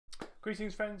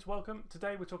Greetings friends, welcome.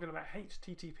 Today we're talking about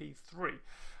HTTP 3.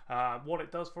 What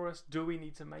it does for us, do we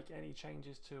need to make any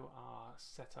changes to our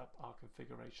setup, our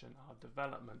configuration, our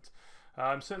development?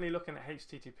 Certainly looking at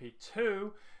HTTP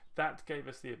 2, that gave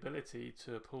us the ability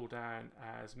to pull down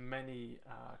as many,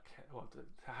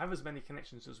 to have as many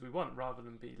connections as we want rather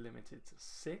than be limited to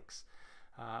 6.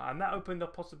 And that opened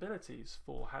up possibilities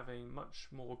for having much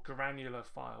more granular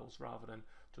files rather than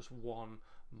just one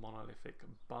monolithic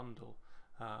bundle.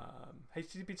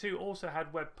 HTTP 2 also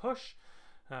had web push.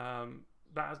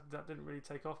 That didn't really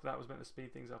take off. That was meant to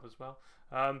speed things up as well.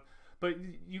 But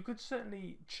you could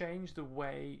certainly change the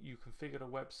way you configured a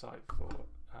website for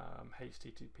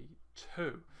HTTP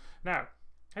 2. Now,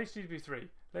 HTTP 3,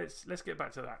 let's get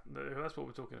back to that. That's what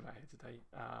we're talking about here today.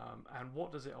 And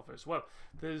what does it offer us? Well,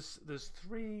 there's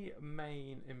three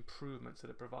main improvements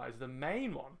that it provides. The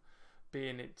main one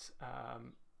being it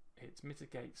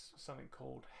mitigates something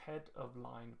called head of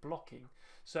line blocking.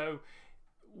 So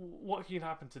what can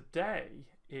happen today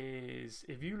is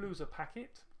if you lose a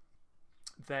packet,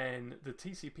 then the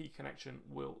TCP connection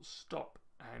will stop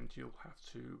and you'll have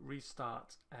to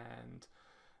restart, and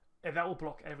that will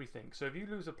block everything. So if you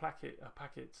lose a packet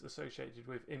associated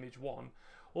with image 1,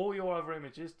 all your other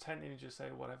images, 10 images, say,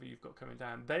 whatever you've got coming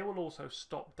down, they will also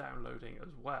stop downloading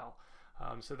as well.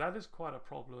 So that is quite a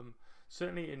problem,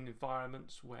 certainly in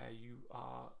environments where you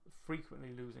are frequently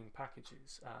losing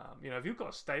packages. If you've got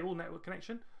a stable network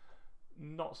connection,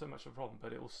 not so much a problem,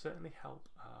 but it will certainly help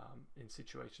in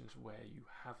situations where you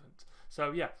haven't.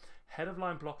 So yeah, head of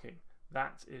line blocking,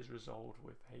 that is resolved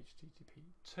with HTTP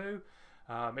 2.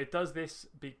 It does this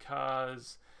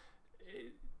because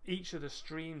each of the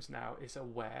streams now is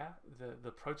aware,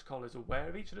 the protocol is aware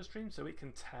of each of the streams, so it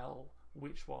can tell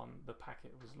which one the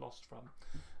packet was lost from.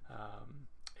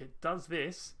 It does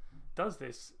this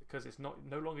because it's no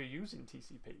longer using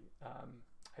TCP.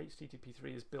 HTTP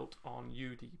 3 is built on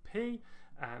UDP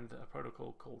and a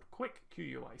protocol called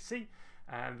QUIC,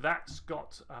 and that's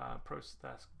got a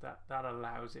process that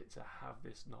allows it to have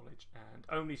this knowledge and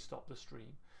only stop the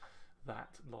stream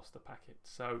that lost the packet.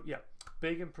 So yeah,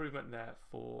 big improvement there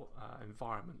for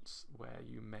environments where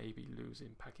you may be losing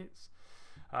packets.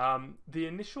 The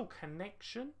initial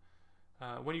connection,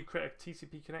 when you create a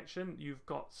TCP connection, you've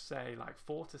got, say, like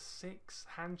 4 to 6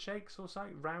 handshakes or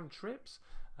something, round trips.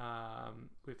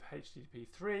 With HTTP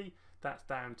 3, that's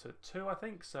down to 2, I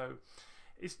think. So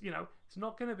it's it's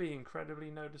not going to be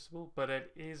incredibly noticeable, but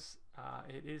it is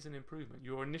an improvement.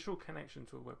 Your initial connection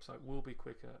to a website will be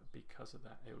quicker because of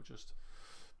that. It will just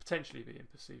potentially be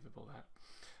imperceivable.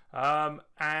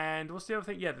 And what's the other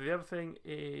thing? Yeah, the other thing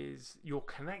is your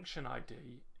connection ID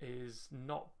is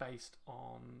not based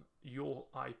on your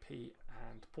IP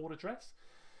and port address.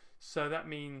 So that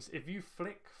means if you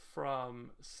flick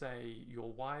from, say,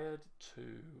 your wired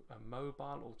to a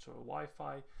mobile or to a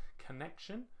Wi-Fi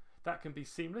connection, that can be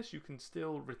seamless. You can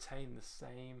still retain the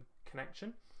same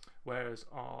connection. Whereas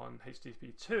on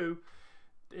HTTP 2,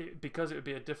 because it would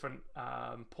be a different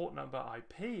port number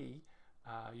IP,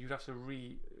 you'd have to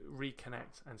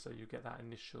reconnect, and so you get that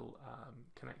initial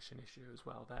connection issue as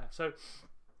well there. So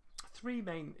three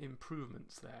main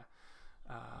improvements there.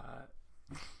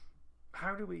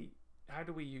 How do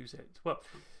we use it? Well,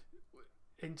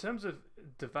 in terms of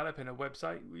developing a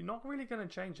website, we're not really going to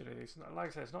change anything. It's not, like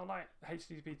I said, it's not like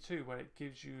HTTP 2 where it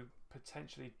gives you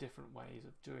potentially different ways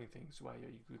of doing things, where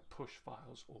you could push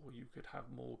files or you could have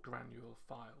more granular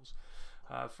files.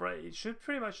 It should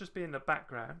pretty much just be in the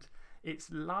background.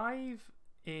 It's live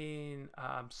in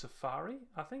Safari,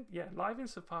 I think. Yeah, live in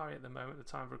Safari at the moment at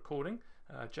the time of recording,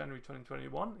 January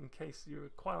 2021, in case you're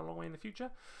quite a long way in the future.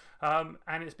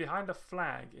 And it's behind a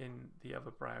flag in the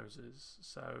other browsers.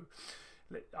 So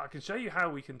I can show you how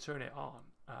we can turn it on.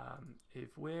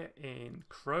 If we're in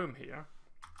Chrome here,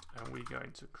 and we go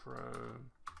into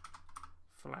Chrome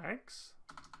flags,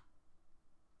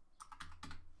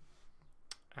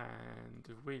 and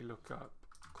if we look up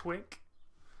QUIC,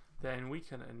 then we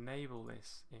can enable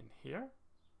this in here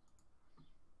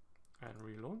and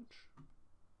relaunch.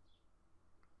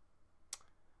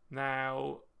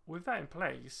 Now, with that in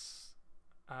place,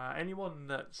 any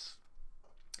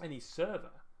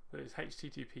server that is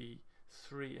HTTP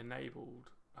 3 enabled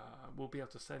will be able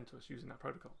to send to us using that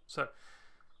protocol. So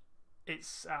it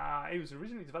was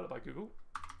originally developed by Google.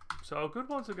 So a good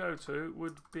one to go to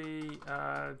would be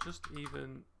just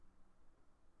even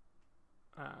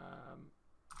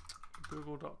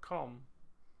google.com,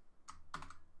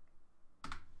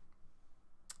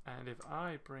 and if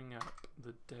I bring up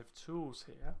the dev tools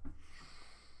here,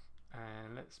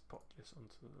 and let's pop this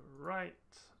onto the right,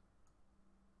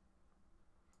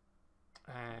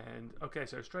 And okay,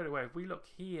 so straight away, if we look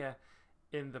here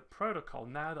in the protocol,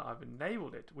 now that I've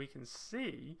enabled it, we can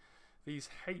see these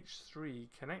H3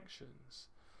 connections.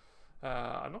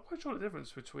 I'm not quite sure the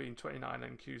difference between 29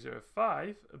 and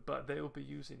Q05, but they will be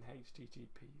using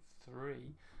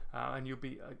HTTP3, and you'll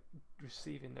be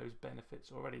receiving those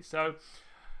benefits already. So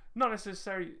not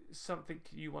necessarily something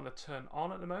you want to turn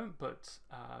on at the moment, but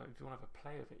if you want to have a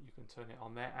play of it, you can turn it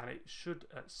on there, and it should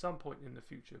at some point in the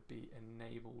future be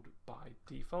enabled by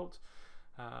default.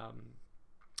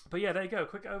 But yeah, there you go,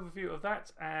 quick overview of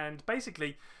that. And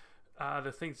basically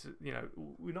the things that, you know,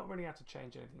 we're not really have to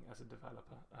change anything as a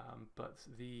developer, but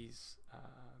these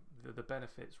the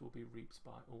benefits will be reaped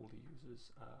by all the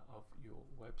users of your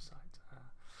website.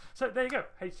 So there you go,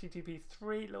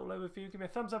 HTTP3 little overview. Give me a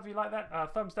thumbs up if you like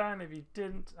that, thumbs down if you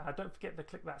didn't. Don't forget to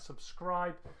click that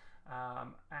subscribe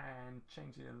and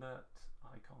change the alert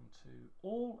icon to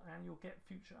all, and you'll get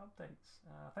future updates.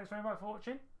 Thanks very much for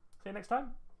watching. See you next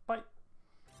time. Bye.